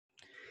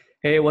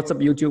Hey, what's up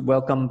YouTube?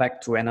 Welcome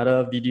back to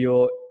another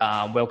video.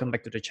 Welcome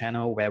back to the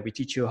channel where we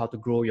teach you how to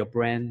grow your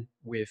brand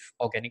with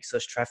organic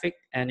search traffic.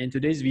 And in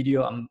today's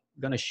video, I'm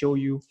gonna show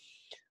you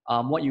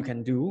what you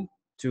can do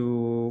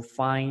to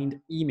find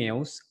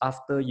emails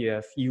after you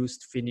have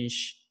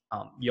finished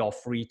your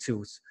free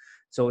tools.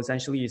 So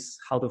essentially it's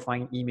how to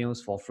find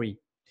emails for free.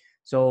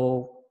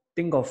 So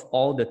think of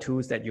all the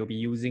tools that you'll be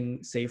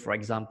using, say for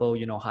example,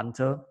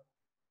 Hunter,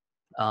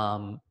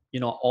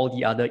 all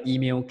the other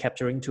email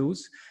capturing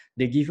tools.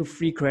 They give you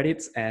free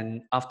credits,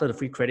 and after the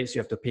free credits, you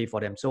have to pay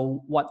for them.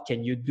 So what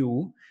can you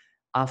do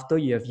after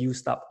you have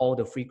used up all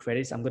the free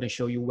credits? I'm going to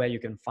show you where you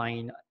can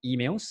find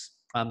emails.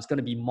 It's going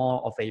to be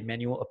more of a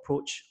manual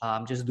approach.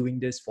 I'm just doing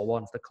this for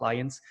one of the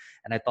clients,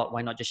 and I thought,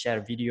 why not just share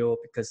a video?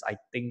 Because I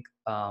think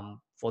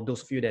for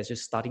those of you that's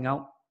just starting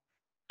out,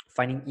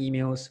 finding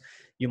emails,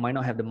 you might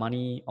not have the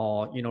money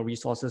or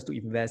resources to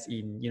invest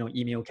in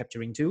email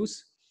capturing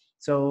tools.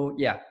 So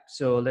yeah,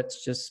 so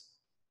let's just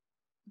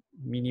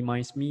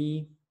minimize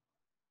me,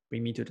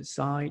 bring me to the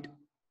side,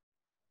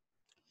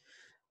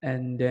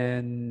 and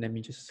then let me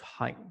just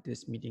hide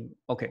this meeting.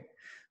 Okay,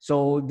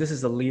 so this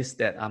is a list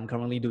that I'm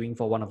currently doing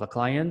for one of the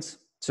clients.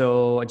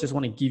 So I just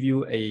want to give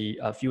you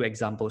a few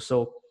examples.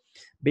 So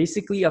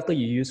basically, after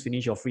you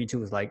finish your free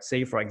tools, like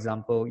say for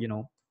example,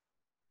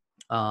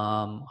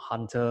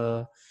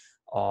 Hunter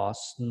or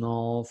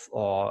Snowf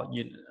or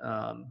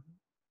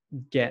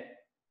Get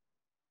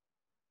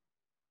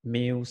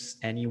Mails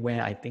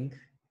Anywhere, I think.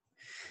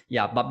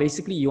 Yeah, but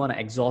basically you want to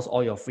exhaust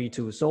all your free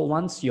tools. So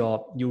once you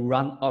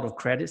run out of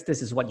credits,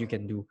 this is what you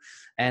can do.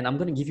 And I'm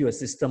going to give you a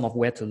system of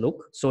where to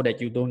look so that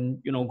you don't,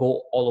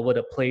 go all over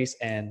the place,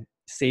 and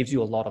saves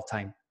you a lot of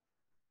time.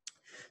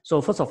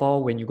 So first of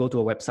all, when you go to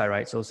a website,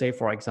 right? So say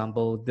for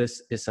example,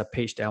 this is a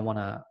page that I want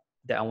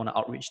to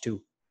outreach to.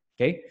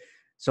 Okay.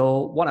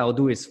 So what I will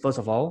do is, first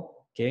of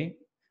all, okay,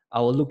 I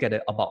will look at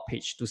the about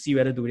page to see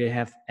whether do they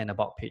have an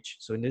about page.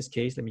 So in this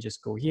case, let me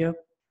just go here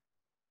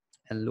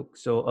and look.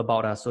 So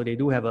about us, so they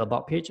do have an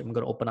about page. I'm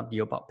going to open up the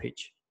about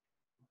page.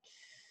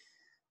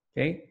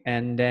 Okay,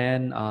 and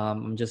then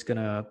I'm just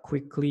gonna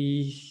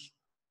quickly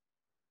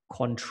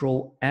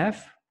Control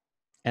F,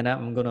 and then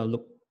I'm gonna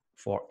look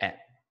for ad.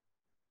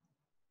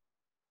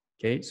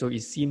 Okay, so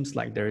it seems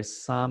like there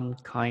is some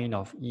kind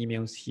of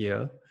emails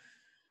here.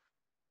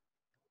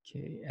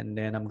 Okay, and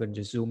then I'm gonna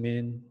just zoom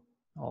in.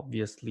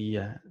 Obviously,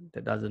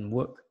 that doesn't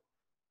work.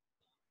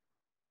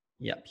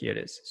 Yep, here it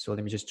is. So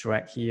let me just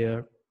drag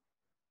here.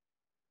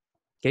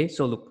 Okay,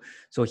 so look,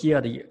 so here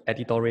are the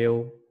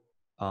editorial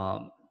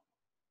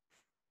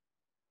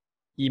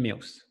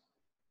emails.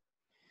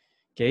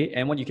 Okay,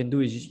 and what you can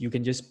do is you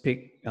can just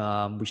pick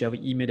whichever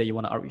email that you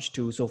want to outreach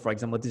to. So for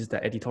example, this is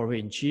the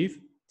editorial-in-chief,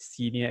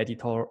 senior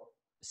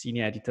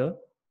editor.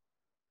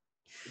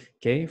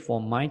 Okay, for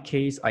my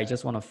case, I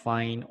just want to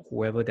find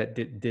whoever that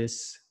did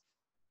this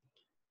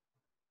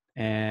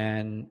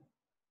and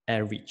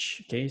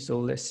outreach. Okay, so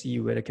let's see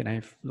whether can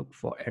I look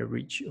for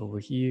outreach over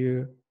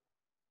here.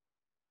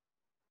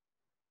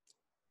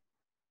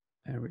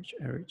 Outreach.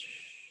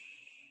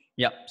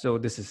 Yeah, so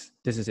this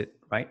is it,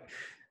 right?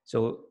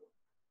 So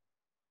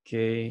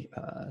okay,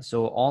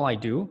 so all I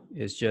do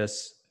is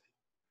just,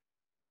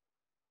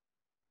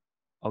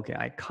 okay,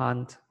 I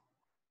can't,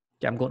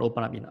 okay, I'm going to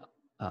open up in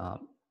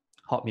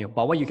Hotmail.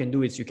 But what you can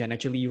do is you can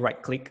actually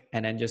right click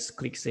and then just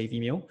click save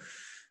email.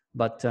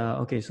 But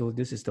okay, so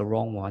this is the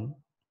wrong one.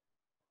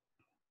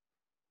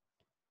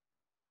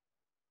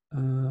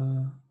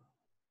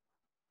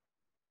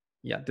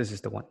 Yeah, this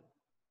is the one.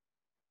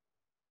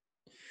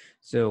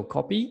 So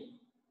copy.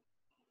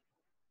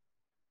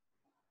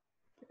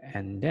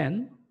 And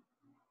then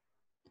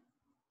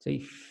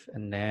save.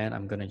 And then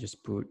I'm going to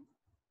just put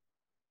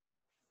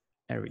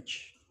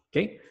outreach.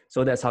 Okay,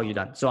 so that's how you're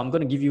done. So I'm going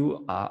to give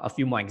you a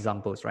few more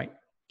examples, right?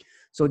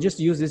 So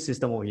just use this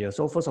system over here.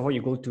 So first of all,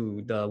 you go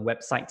to the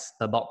website's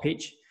about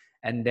page,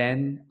 and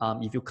then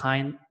if you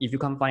can't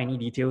find any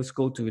details,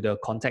 go to the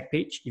contact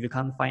page. If you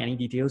can't find any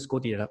details, go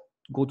to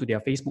their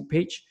Facebook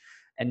page,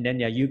 and then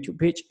their YouTube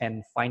page,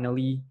 and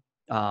finally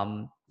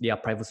their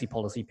privacy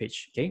policy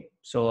page. Okay,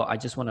 so I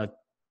just want to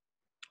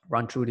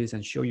run through this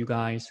and show you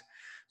guys.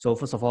 So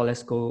first of all,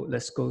 let's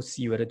go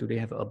see whether do they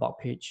have an about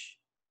page.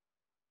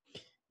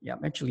 Yeah,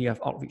 actually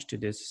I've outreached to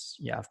this.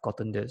 Yeah, I've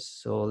gotten this.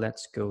 So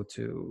let's go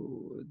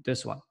to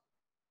this one.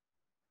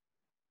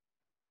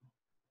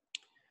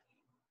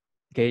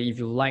 Okay, if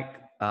you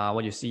like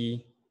what you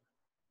see,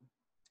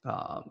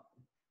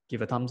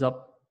 give a thumbs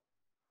up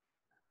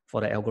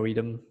for the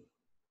algorithm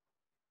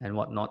and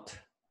whatnot.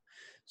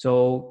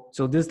 So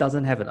this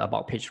doesn't have an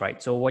about page,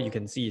 right? So what you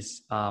can see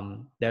is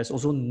there's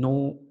also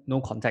no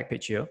contact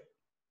page here.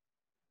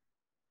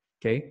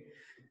 Okay,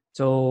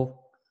 so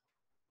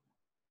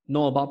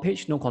no about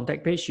page, no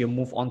contact page, you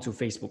move on to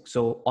Facebook.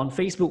 So on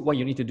Facebook, what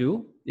you need to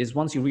do is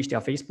once you reach their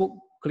Facebook,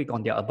 click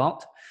on their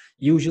about.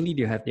 Usually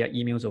they have their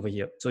emails over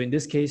here. So in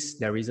this case,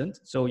 there isn't.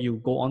 So you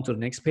go on to the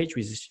next page,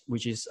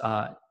 which is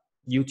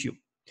YouTube.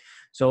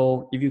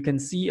 So if you can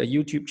see a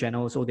YouTube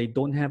channel, so they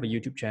don't have a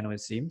YouTube channel, it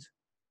seems.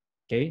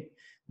 Okay,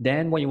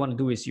 then what you want to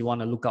do is you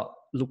want to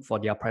look for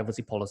their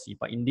privacy policy.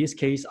 But in this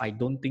case, I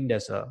don't think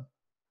there's a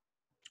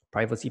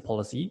privacy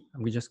policy.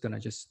 We're just gonna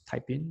just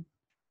type in.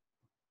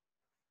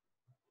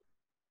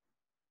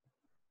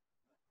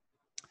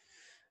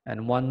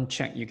 And one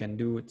check you can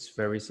do, it's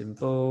very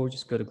simple.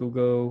 Just go to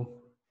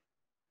Google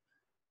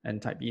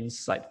and type in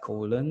site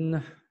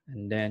colon,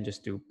 and then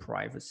just do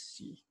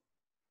privacy.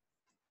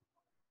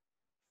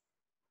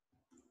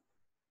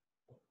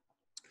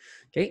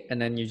 Okay,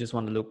 and then you just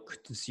want to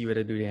look to see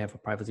whether do they have a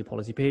privacy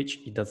policy page.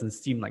 It doesn't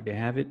seem like they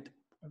have it.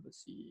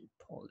 Privacy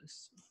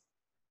policy.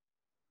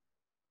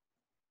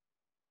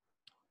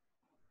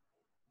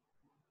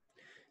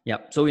 Yeah,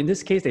 so in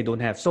this case, they don't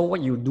have. So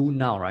what you do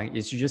now, right,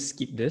 is you just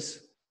skip this.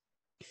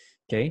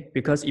 Okay,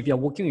 because if you're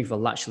working with a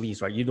large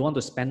list, right, you don't want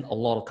to spend a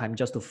lot of time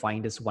just to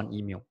find this one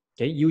email.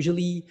 Okay,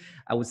 usually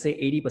I would say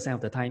 80% of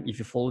the time, if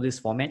you follow this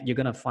format, you're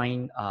gonna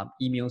find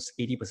emails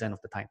 80%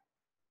 of the time.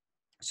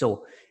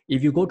 So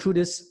if you go through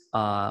this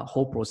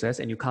whole process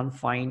and you can't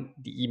find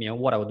the email,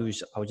 what I will do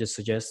is I would just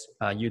suggest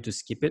you to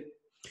skip it,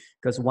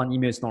 because one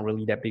email is not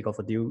really that big of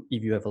a deal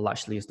if you have a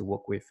large list to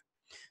work with.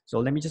 So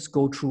let me just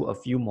go through a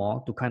few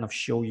more to kind of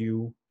show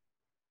you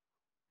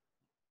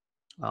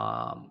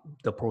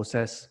the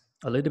process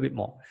a little bit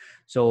more.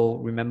 So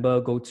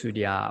remember, go to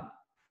their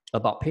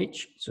about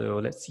page. So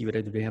let's see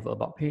whether do they have an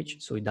about page.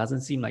 So it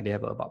doesn't seem like they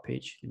have an about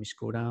page. Let me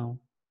scroll down.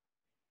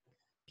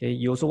 Okay,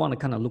 you also want to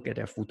kind of look at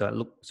their footer.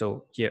 Look,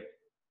 so here,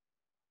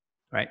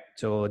 right?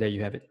 So there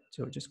you have it.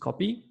 So just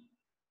copy,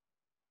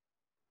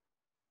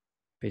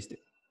 paste it.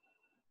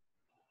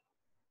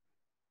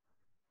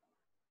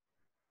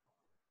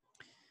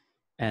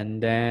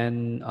 And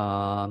then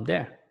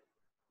there,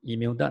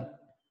 email done.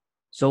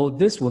 So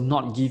this will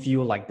not give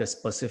you like the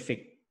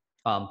specific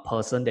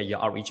person that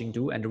you're outreaching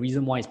to. And the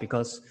reason why is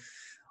because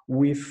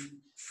with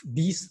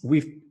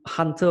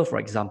Hunter, for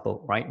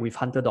example, right? With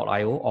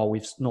Hunter.io or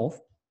with Snove,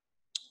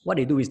 what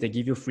they do is they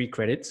give you free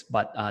credits,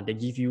 but they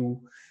give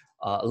you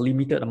a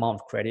limited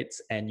amount of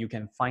credits and you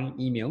can find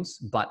emails.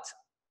 But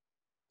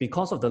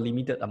because of the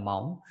limited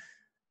amount,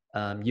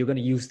 you're going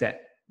to use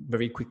that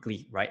very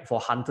quickly, right? For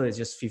Hunter, it's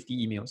just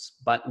 50 emails.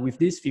 But with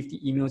these 50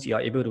 emails, you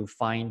are able to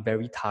find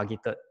very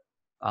targeted,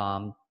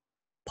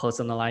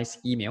 personalized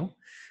email,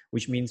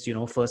 which means, you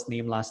know, first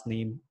name, last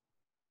name,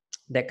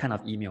 that kind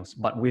of emails.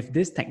 But with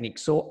this technique,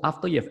 so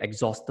after you've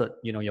exhausted,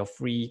 you know, your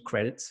free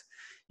credits,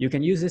 you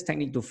can use this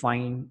technique to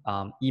find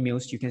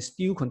emails. You can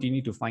still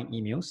continue to find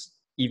emails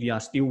if you are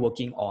still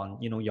working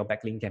on, you know, your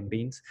backlink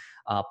campaigns,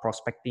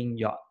 prospecting,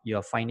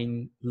 you're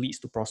finding leads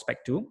to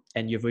prospect to,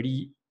 and you've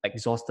already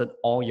exhausted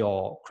all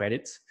your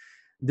credits.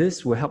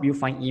 This will help you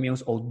find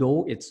emails,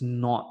 although it's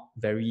not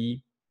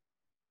very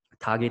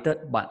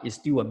targeted, but it's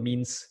still a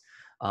means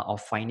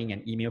of finding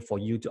an email for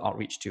you to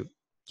outreach to.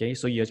 Okay,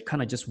 so you're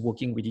kind of just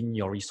working within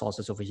your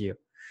resources over here.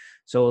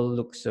 So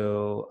look,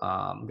 so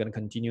I'm gonna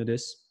continue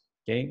this.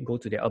 Okay, go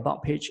to the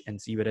about page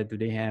and see whether do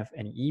they have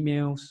any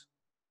emails.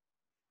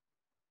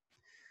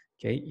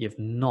 Okay, if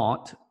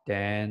not,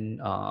 then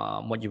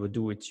what you will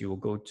do is you will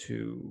go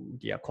to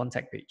their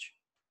contact page.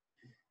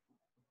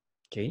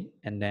 Okay,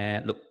 and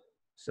then look,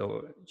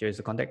 so here's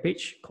the contact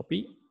page,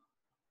 copy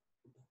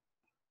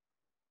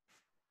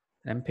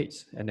and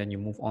paste, and then you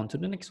move on to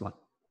the next one.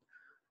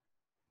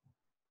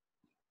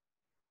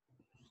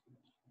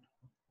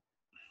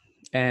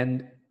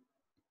 And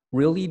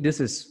really, this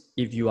is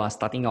if you are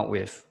starting out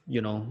with,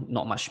 you know,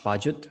 not much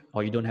budget,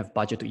 or you don't have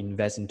budget to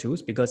invest in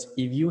tools. Because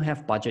if you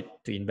have budget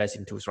to invest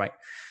in tools, right?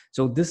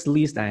 So this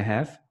list I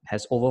have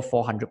has over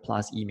 400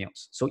 plus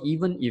emails. So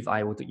even if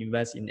I were to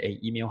invest in a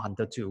email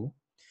hunter tool,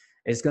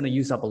 it's going to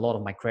use up a lot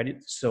of my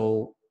credit.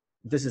 So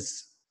this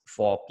is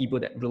for people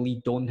that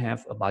really don't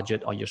have a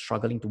budget, or you're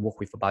struggling to work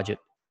with a budget.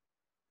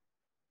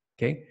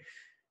 Okay.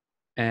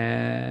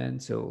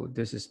 And so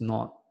this is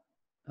not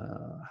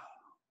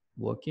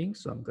working.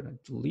 So I'm going to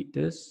delete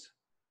this.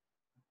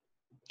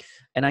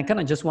 And I kind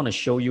of just want to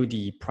show you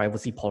the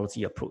privacy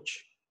policy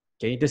approach.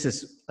 Okay, this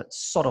is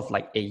sort of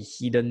like a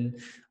hidden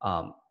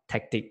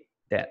tactic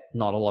that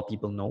not a lot of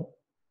people know,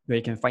 where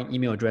you can find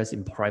email address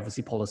in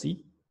privacy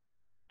policy.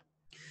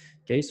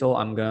 Okay, so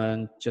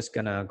I'm just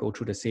gonna go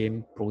through the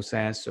same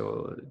process.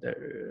 So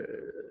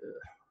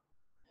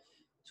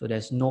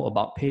there's no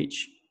about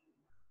page.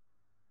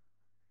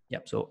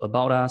 Yep, so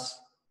about us,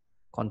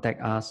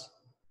 contact us.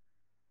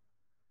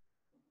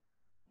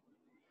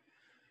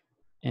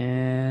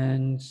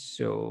 And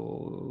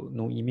so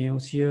no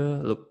emails here.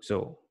 Look,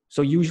 so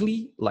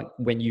usually, like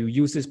when you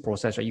use this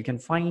process, right, you can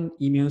find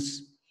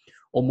emails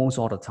almost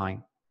all the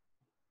time.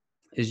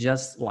 It's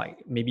just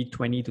like maybe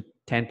 20 to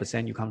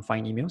 10% you can't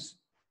find emails.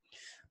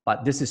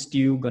 But this is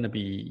still going to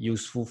be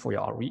useful for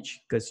your outreach,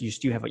 because you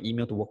still have an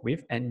email to work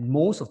with. And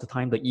most of the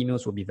time, the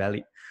emails will be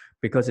valid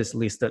because it's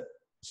listed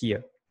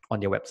here on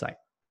their website.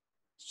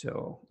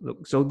 So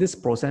look, so this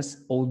process,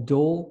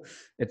 although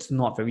it's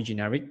not very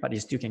generic, but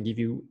it still can give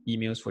you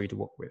emails for you to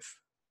work with.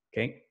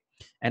 Okay.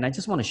 And I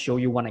just want to show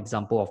you one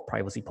example of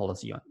privacy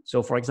policy on.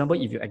 So for example,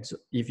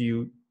 if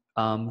you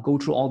go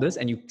through all this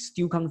and you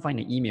still can't find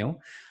an email,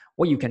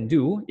 what you can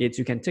do is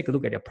you can take a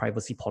look at your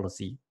privacy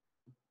policy.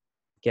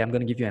 Okay, I'm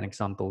going to give you an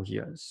example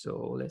here.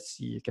 So let's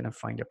see, can I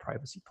find the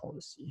privacy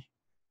policy?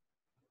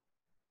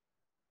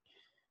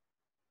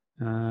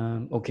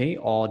 Okay,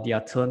 or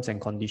their terms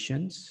and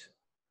conditions.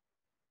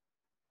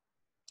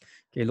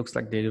 Okay, looks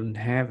like they don't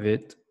have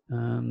it.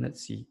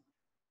 Let's see.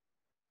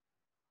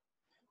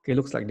 Okay,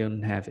 looks like they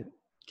don't have it.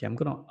 Okay, I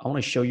want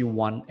to show you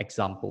one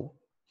example.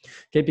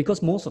 Okay,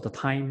 because most of the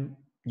time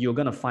you're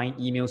gonna find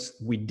emails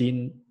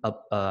within a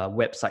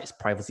website's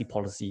privacy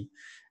policy,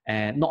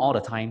 and not all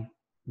the time,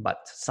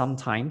 but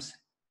sometimes.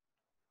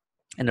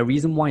 And the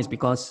reason why is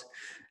because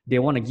they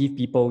want to give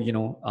people, you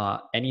know,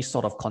 any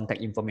sort of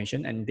contact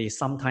information, and they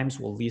sometimes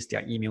will list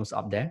their emails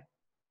up there.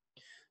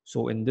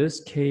 So in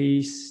this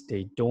case,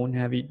 they don't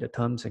have it. The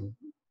terms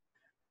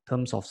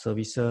of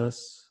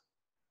services.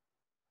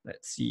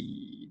 Let's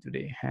see, do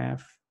they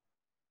have?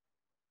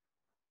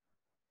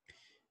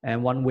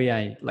 And one way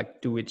I like to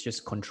do it,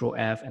 just Control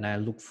F, and I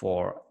look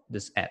for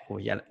this ad. Oh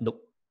yeah,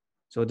 look.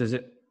 So this is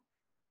it.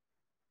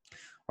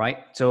 Right.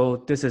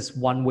 So this is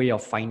one way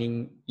of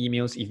finding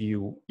emails. If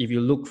you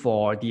look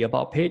for the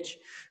about page,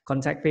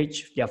 contact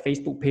page, their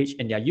Facebook page,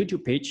 and their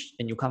YouTube page,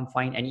 and you can't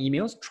find any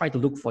emails, try to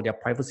look for their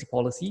privacy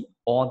policy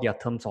or their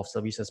terms of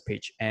services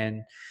page.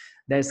 And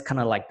that's kind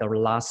of like the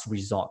last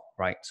resort,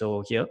 right?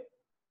 So here,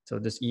 so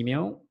this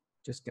email,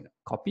 just gonna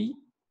copy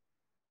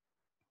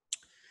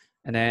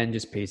and then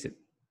just paste it.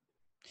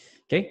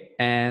 Okay.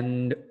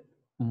 And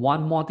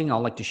one more thing I'd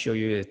like to show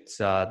you is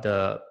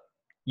the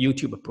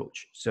YouTube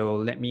approach. So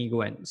let me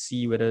go and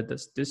see whether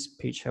does this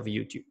page have a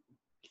YouTube.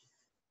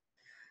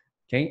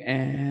 Okay,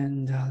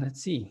 and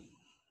let's see.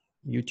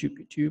 YouTube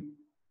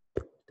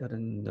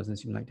doesn't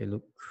seem like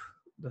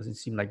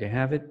they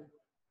have it.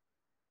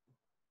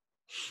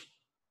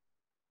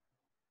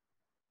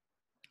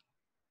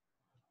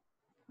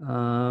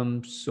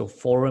 So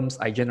forums,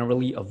 I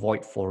generally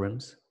avoid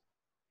forums.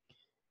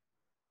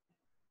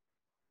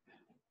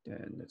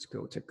 Then let's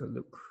go take a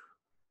look.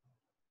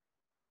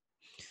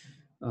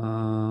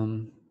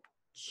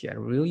 Yeah, I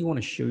really want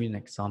to show you an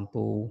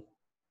example.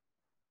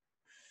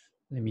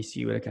 Let me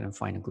see whether I can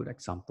find a good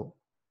example.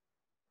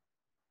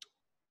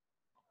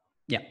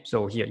 Yeah,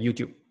 so here,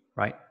 YouTube,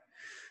 right?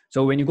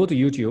 So when you go to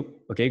YouTube,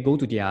 okay, go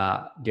to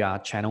their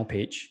channel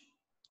page,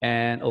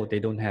 and oh, they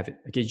don't have it.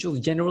 Okay, so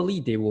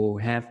generally they will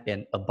have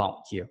an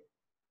about here.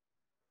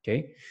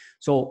 Okay,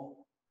 so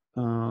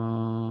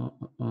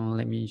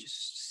let me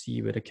just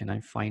see whether can I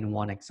find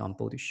one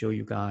example to show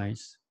you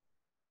guys.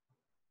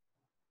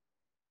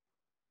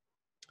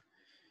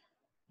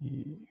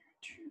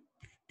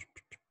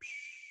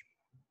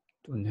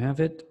 Don't have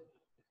it.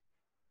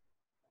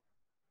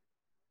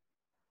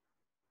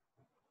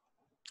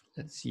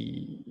 Let's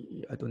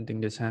see. I don't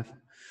think this have.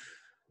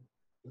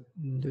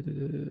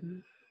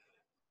 YouTube,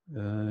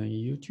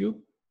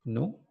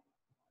 no.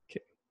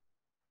 Okay.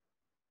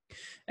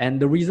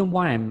 And the reason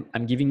why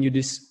I'm giving you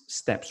these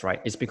steps,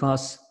 right, is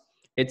because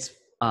it's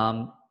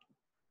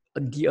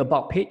the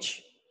about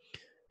page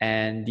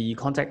and the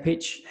contact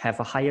page have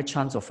a higher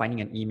chance of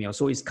finding an email.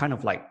 So it's kind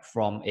of like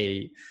from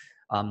a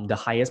the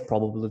highest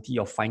probability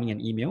of finding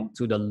an email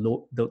to the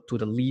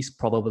least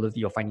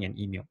probability of finding an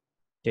email.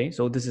 Okay,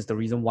 so this is the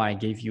reason why I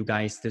gave you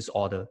guys this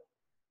order.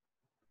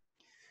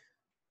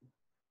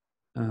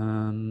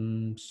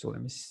 So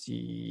let me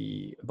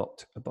see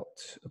about.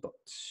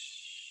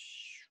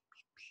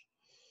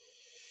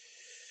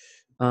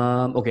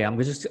 Okay, I'm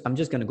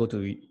just gonna go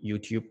to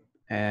YouTube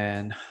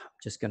and I'm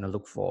just gonna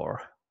look for,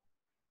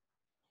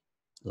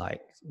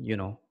 like, you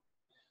know,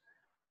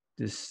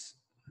 this.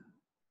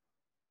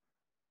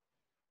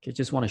 Okay,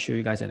 just want to show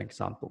you guys an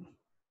example.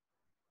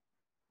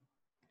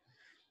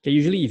 Okay,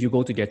 usually if you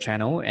go to their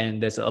channel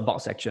and there's an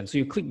about section, so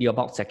you click the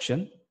about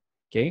section,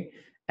 okay,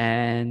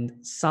 and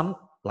some,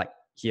 like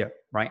here,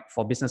 right,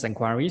 for business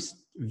inquiries,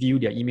 view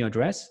their email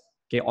address.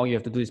 Okay, all you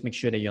have to do is make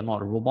sure that you're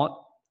not a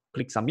robot,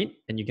 click submit,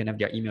 and you can have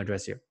their email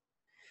address here.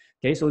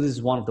 Okay, so this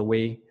is one of the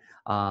way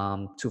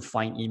to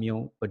find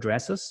email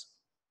addresses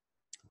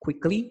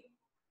quickly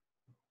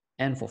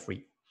and for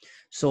free.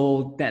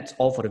 So that's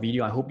all for the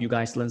video. I hope you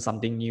guys learned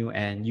something new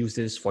and use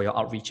this for your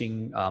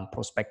outreaching,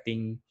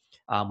 prospecting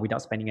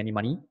without spending any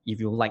money. If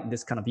you like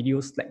this kind of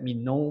videos, let me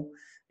know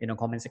in the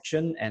comment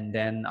section. And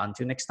then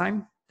until next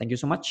time, thank you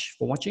so much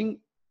for watching,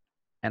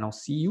 and I'll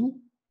see you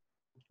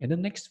in the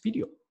next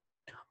video.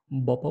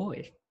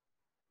 Bye-bye.